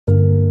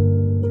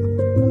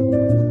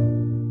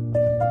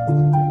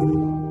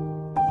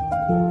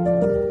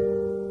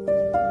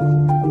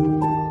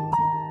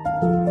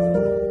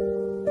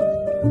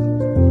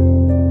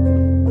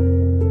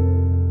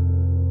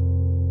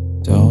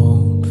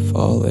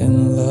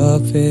in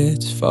love,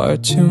 it's far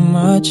too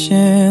much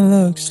and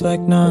looks like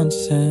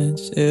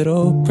nonsense.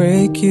 It'll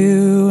break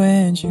you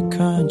and your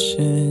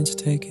conscience,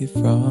 take it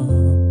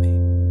from me.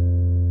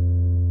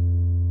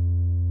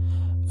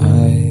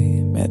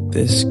 I met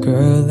this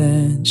girl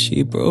and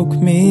she broke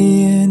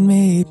me and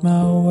made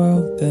my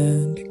world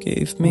bend.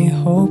 Gave me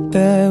hope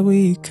that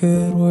we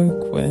could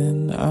work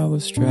when I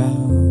was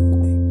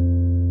drowning.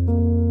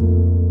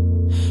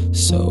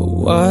 So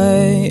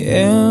why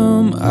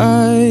am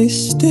I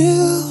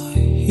still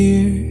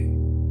here,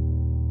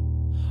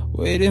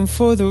 waiting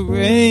for the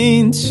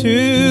rain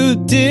to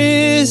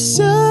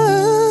disappear?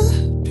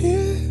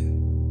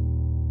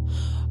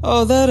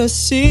 All that I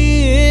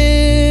see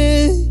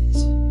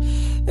is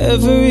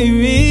every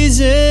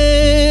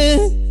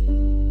reason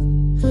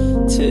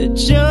to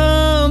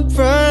jump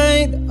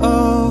right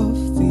off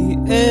the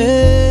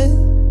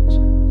edge.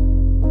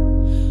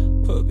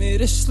 Put me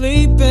to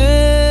sleep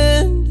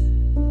and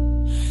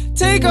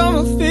take all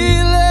my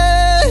feelings.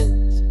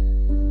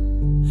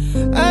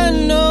 I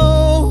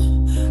know,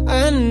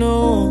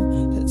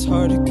 it's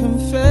hard to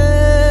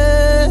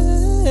confess.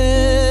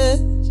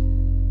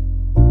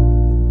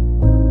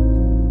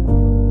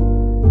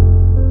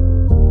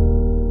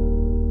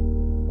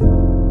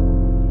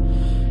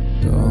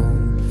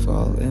 Don't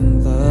fall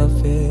in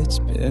love, it's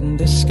been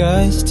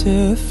disguised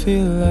to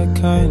feel like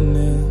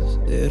kindness.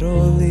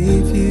 It'll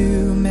leave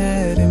you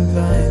mad and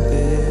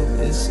blinded.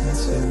 Listen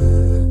to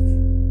me.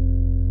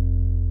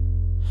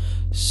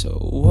 So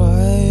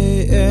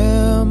why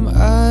am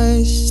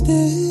I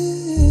still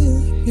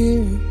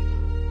here,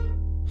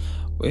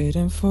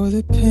 waiting for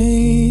the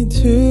pain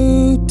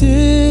to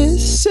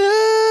disappear?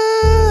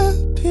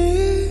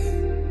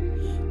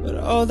 But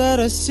all that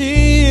I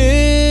see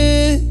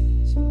is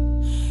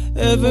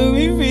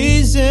every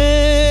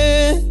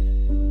reason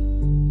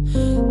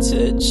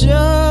to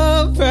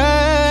jump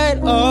right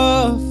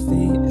off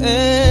the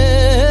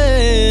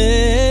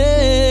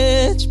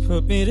edge.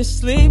 Put me to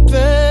sleep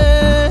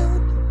and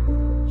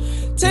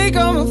take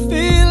all my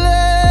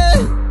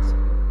feelings.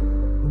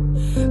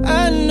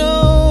 I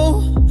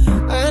know,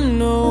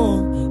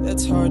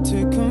 that's hard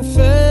to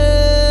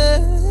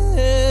confess.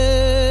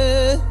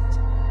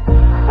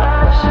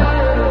 I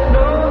should've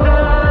known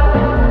that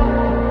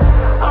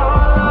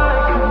all I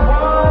could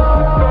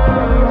want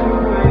burned to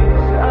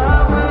waste. I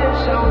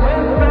wish I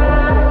went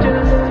back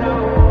just to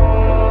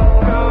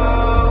walk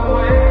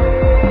away.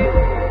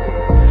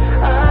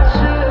 I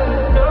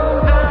should've known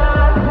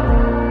that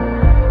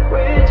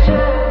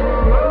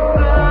whichever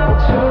road I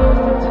chose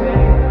to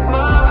take,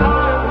 my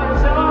heart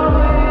was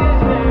always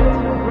meant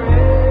to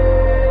break.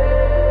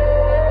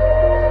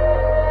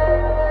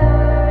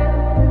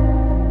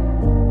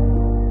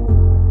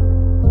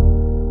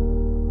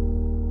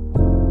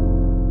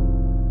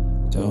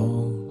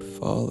 Don't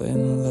fall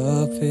in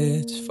love,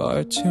 it's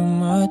far too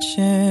much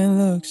and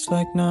looks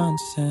like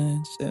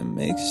nonsense. It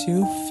makes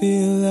you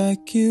feel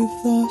like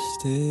you've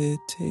lost it,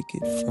 take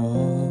it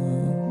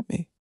from me.